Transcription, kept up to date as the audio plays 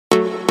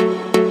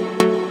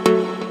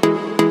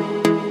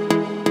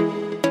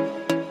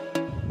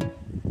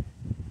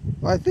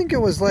I think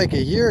it was like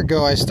a year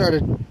ago I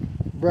started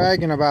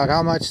bragging about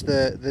how much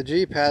the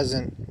Jeep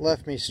hasn't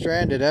left me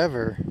stranded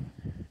ever.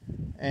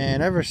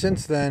 And ever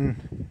since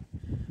then,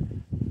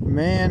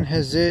 man,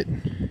 has it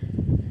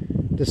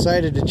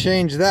decided to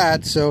change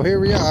that. So here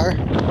we are.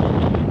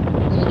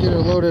 I'm gonna get her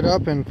loaded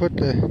up and put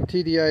the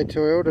TDI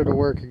Toyota to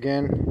work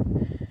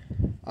again.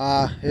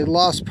 It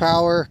lost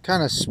power,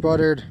 kind of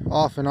sputtered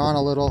off and on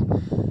a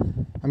little.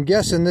 I'm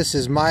guessing this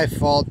is my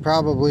fault,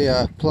 probably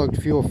a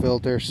plugged fuel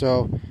filter.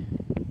 So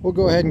we'll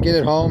go ahead and get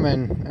it home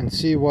and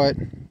see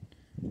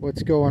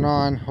what's going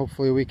on.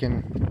 Hopefully we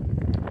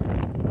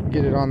can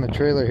get it on the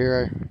trailer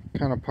here. I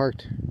kind of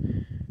parked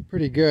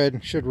pretty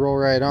good, should roll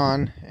right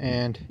on,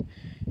 and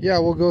yeah,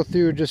 we'll go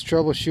through just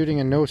troubleshooting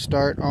a no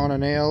start on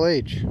an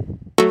ALH.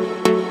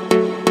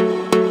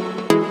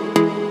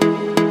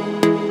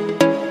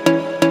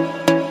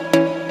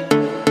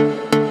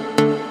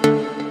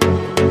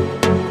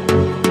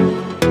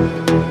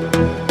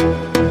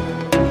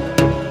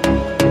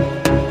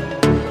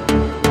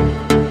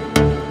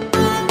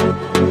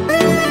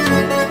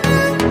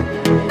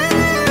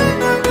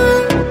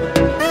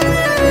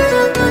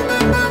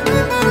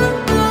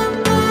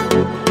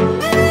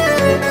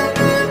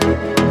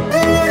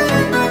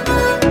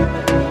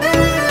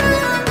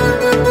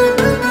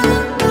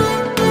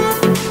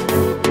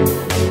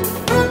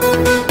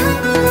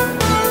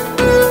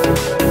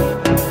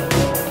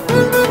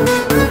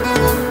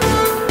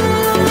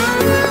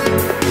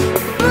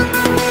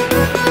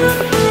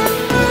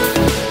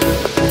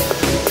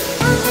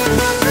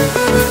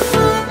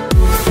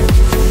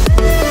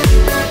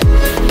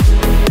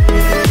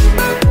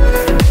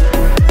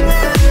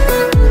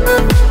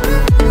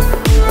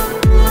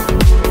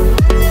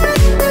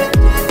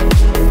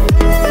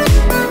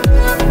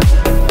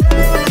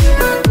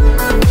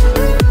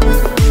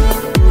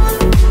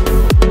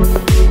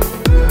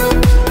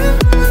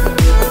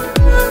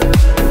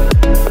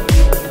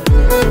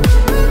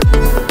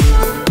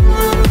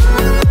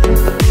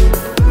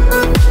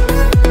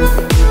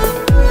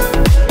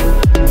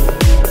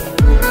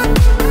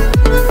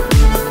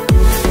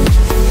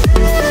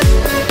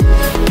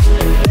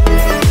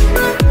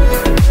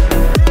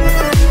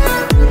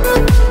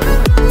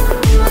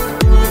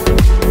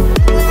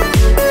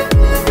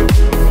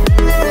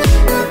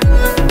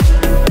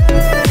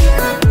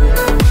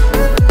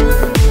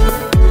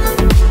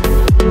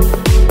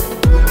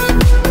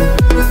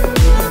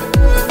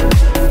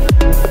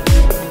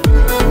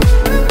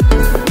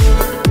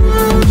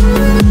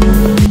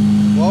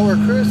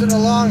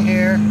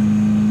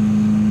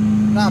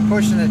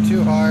 Pushing it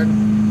too hard.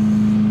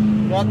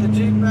 Got the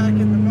Jeep back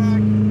in the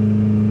back.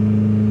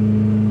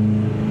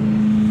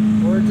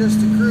 We're just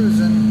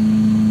cruising.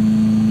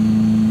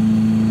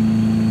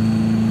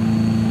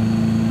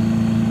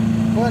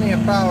 Plenty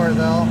of power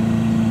though.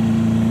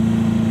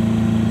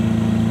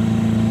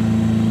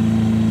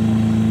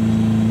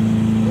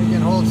 We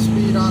can hold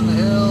speed on the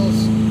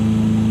hills.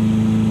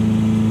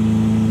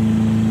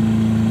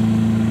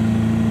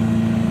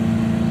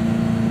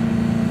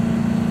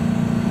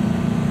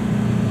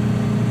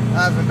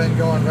 I haven't been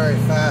going very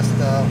fast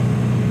though.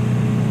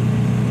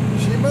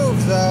 She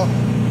moves though.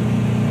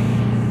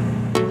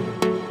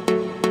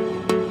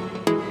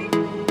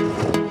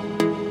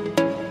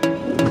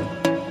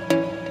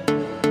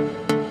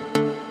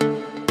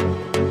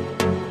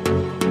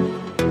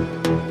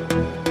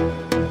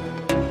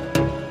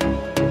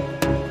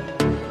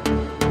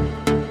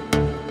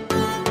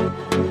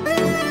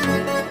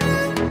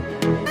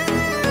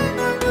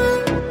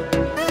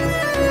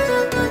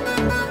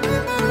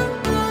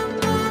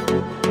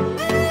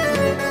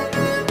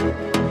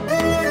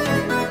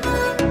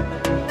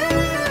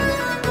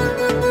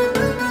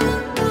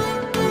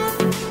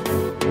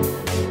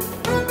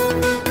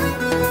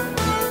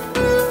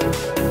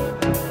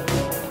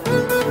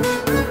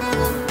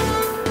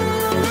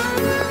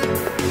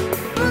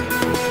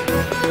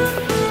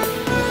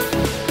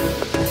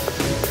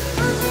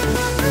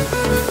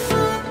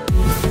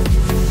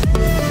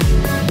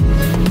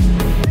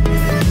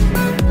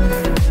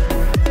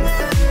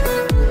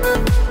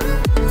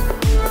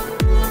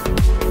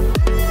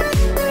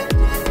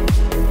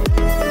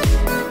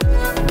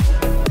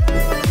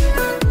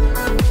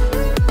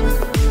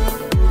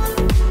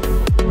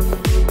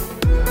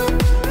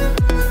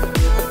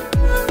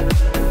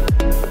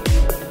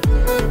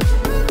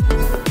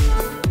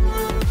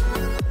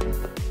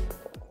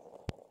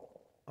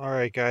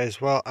 Alright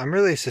guys, well, I'm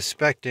really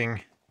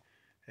suspecting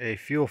a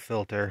fuel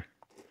filter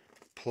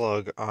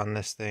plug on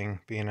this thing,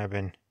 being I've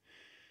been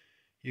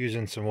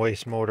using some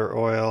waste motor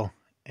oil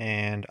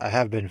and I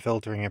have been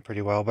filtering it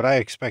pretty well, but I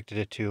expected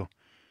it to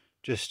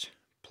just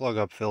plug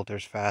up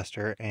filters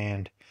faster,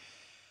 and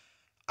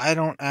I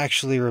don't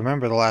actually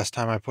remember the last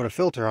time I put a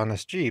filter on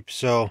this Jeep.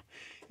 So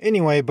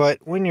anyway, but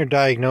when you're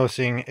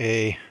diagnosing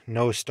a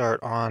no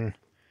start on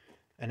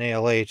an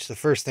ALH, the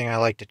first thing I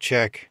like to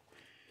check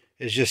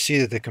is just see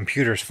that the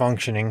computer's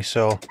functioning.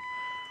 So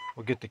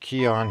we'll get the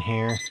key on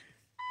here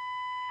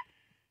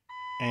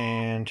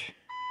and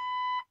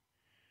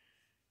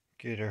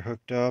get her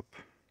hooked up.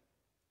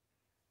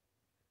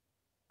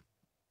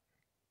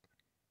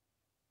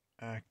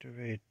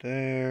 Activate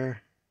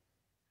there.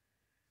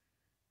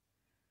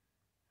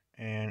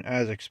 And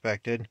as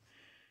expected,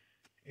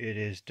 it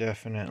is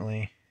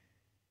definitely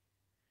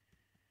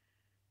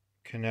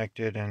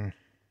connected and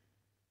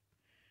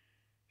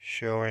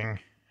showing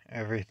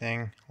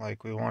everything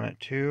like we want it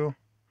to.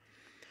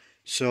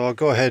 So I'll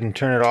go ahead and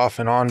turn it off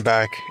and on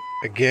back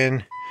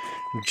again.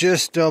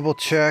 Just double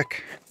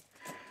check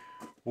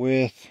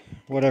with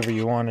whatever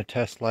you want, a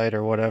test light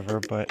or whatever,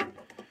 but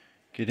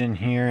get in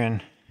here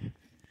and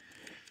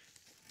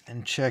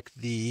check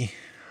the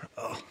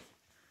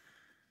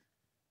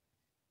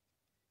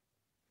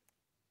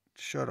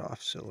shut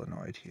off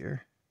solenoid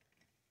here.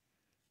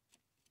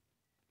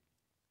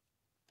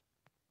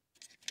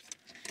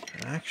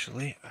 And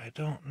actually, I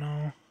don't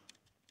know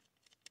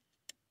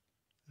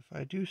if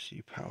I do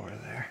see power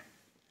there.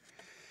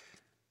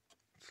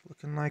 It's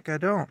looking like I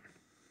don't.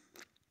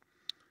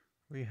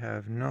 We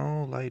have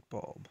no light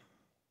bulb.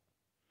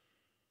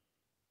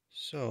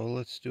 So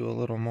let's do a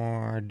little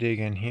more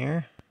digging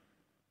here.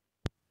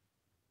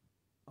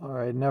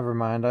 Alright, never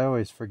mind. I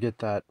always forget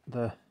that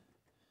the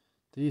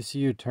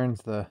ECU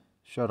turns the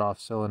shut-off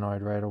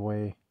solenoid right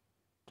away.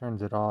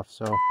 Turns it off,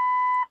 so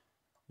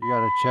you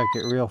gotta check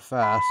it real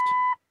fast.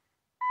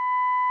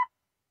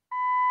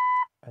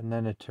 And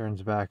then it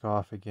turns back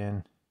off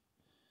again.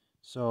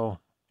 So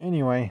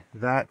anyway,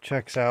 that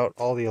checks out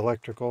all the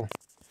electrical.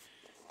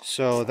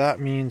 So that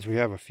means we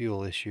have a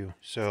fuel issue.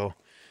 So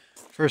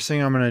first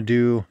thing I'm going to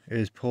do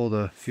is pull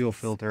the fuel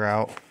filter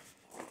out.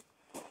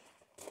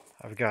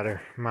 I've got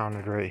her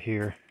mounted right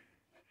here.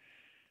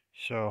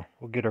 So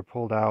we'll get her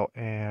pulled out,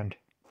 and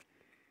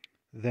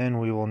then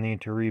we will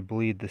need to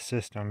re-bleed the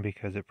system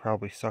because it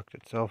probably sucked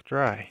itself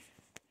dry.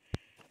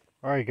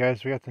 Alright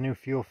guys, we got the new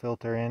fuel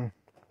filter in.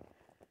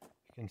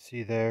 You can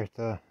see there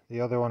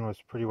the other one was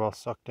pretty well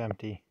sucked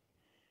empty.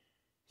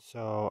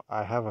 So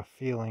I have a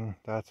feeling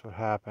that's what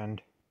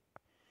happened.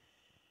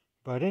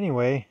 But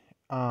anyway,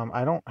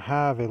 I don't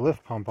have a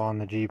lift pump on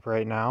the Jeep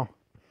right now.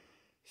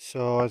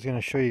 So I was going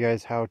to show you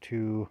guys how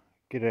to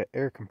get an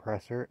air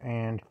compressor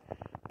and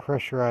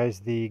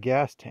pressurize the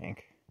gas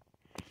tank.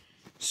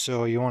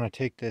 So you want to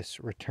take this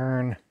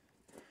return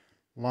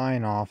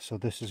line off. So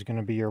this is going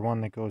to be your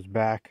one that goes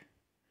back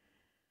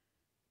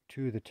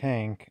to the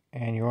tank,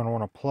 and you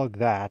want to plug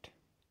that.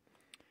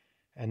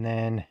 And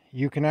then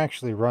you can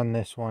actually run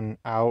this one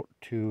out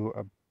to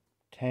a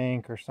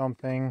tank or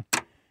something.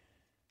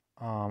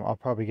 I'll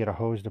probably get a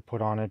hose to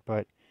put on it,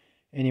 but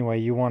anyway,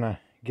 you want to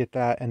get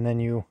that, and then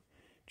you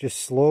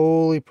just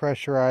slowly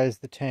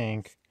pressurize the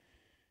tank,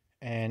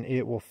 and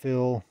it will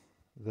fill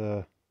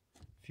the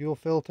fuel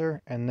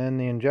filter and then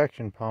the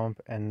injection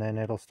pump, and then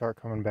it'll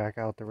start coming back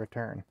out the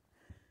return.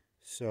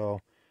 So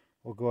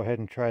we'll go ahead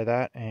and try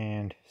that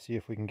and see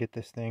if we can get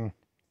this thing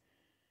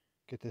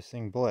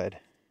bled.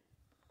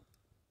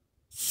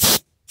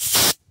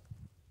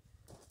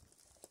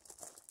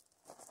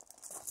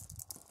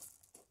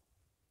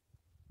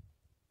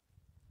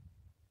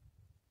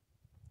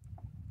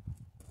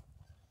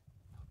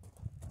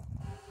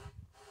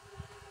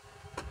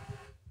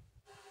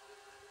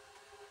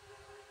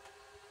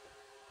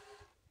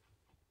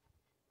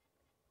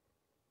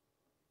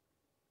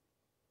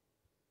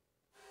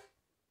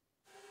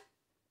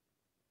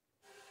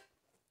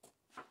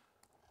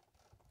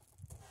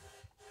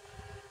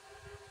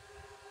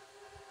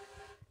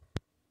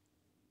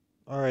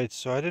 Alright,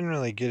 so I didn't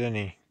really get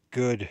any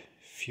good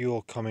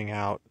fuel coming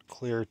out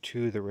clear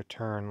to the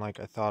return like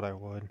I thought I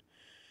would.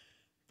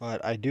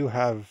 But I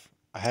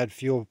had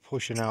fuel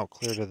pushing out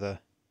clear to the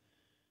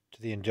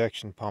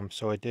injection pump,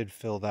 so I did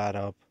fill that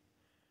up.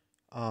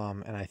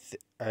 And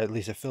or at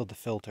least it filled the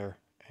filter.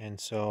 And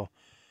so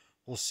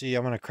we'll see.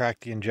 I'm going to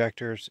crack the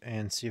injectors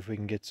and see if we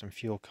can get some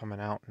fuel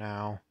coming out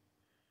now.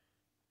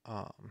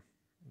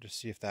 Just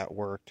see if that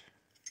worked.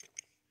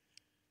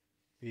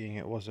 Being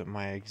it wasn't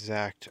my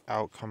exact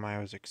outcome I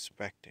was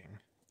expecting.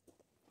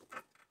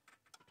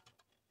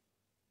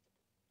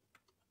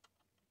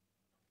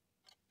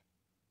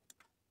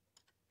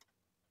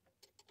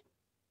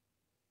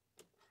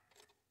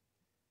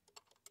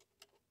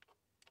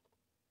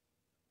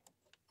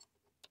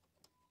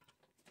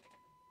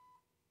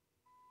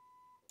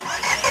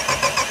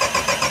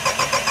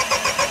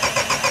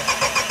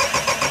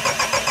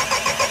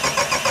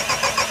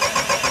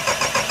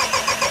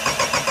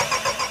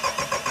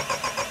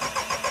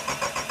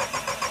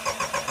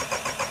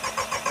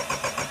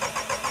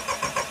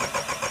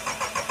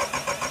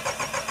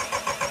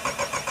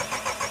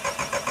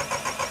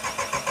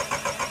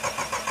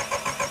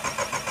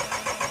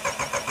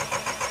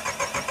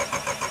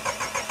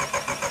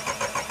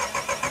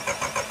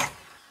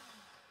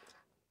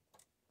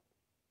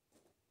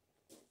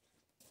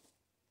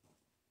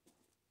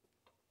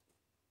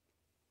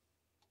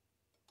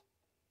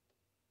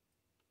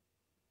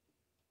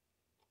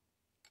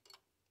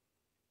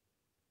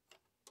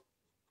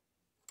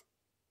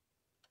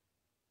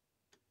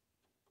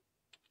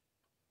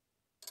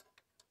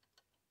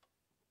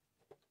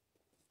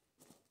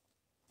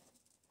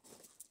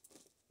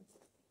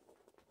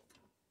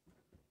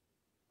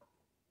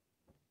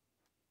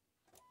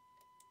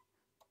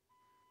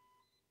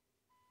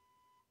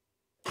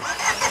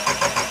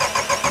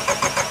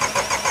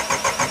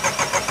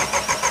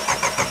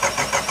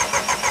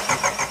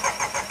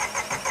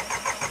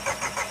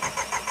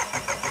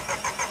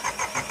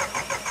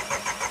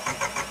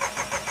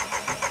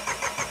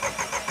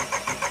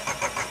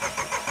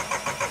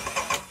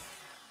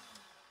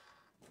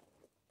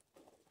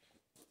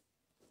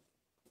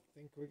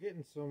 think we're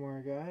getting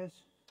somewhere, guys.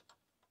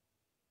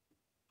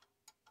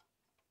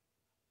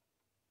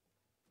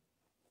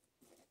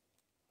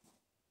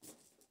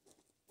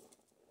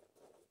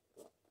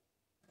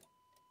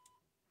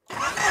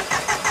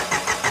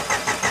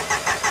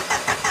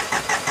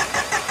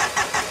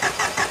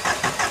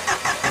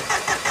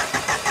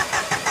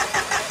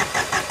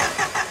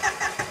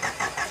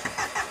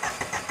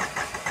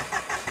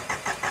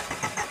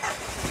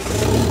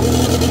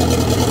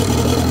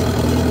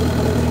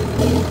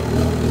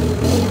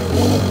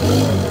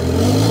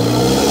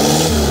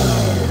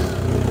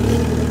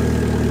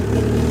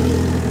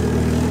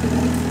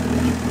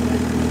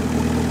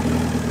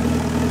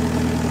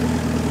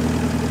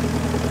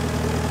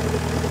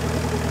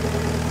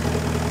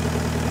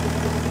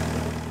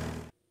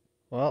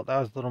 Well, that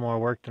was a little more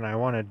work than I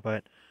wanted,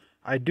 but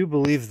I do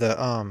believe the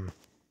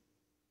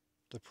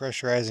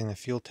pressurizing the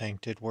fuel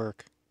tank did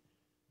work.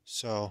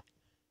 So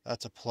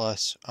that's a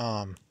plus.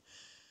 I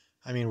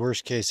mean,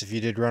 worst case, if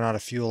you did run out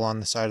of fuel on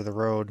the side of the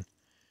road,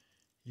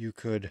 you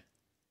could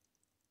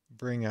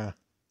bring a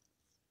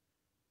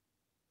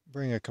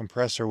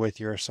compressor with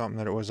you or something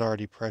that it was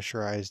already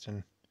pressurized,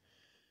 and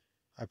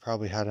I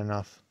probably had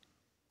enough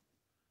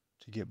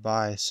to get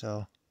by.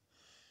 So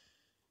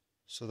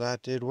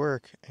that did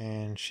work,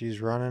 and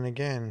she's running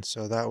again.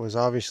 So that was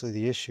obviously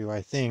the issue.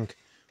 I think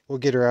we'll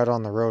get her out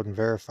on the road and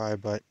verify,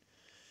 but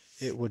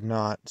it would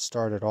not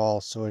start at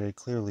all, so it had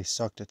clearly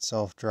sucked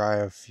itself dry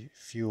of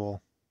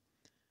fuel.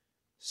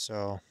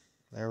 So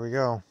there we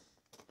go.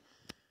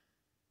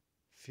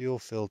 Fuel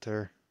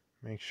filter.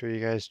 Make sure you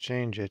guys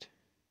change it.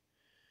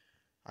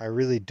 I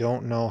really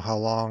don't know how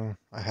long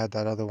I had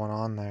that other one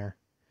on there.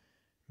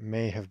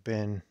 May have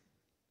been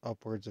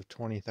upwards of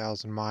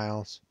 20,000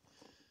 miles.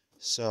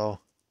 So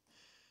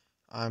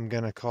I'm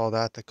going to call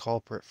that the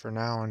culprit for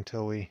now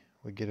until we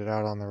get it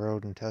out on the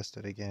road and test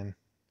it again.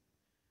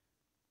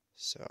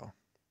 So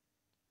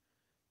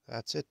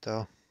that's it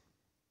though.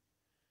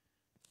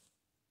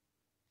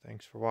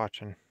 Thanks for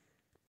watching.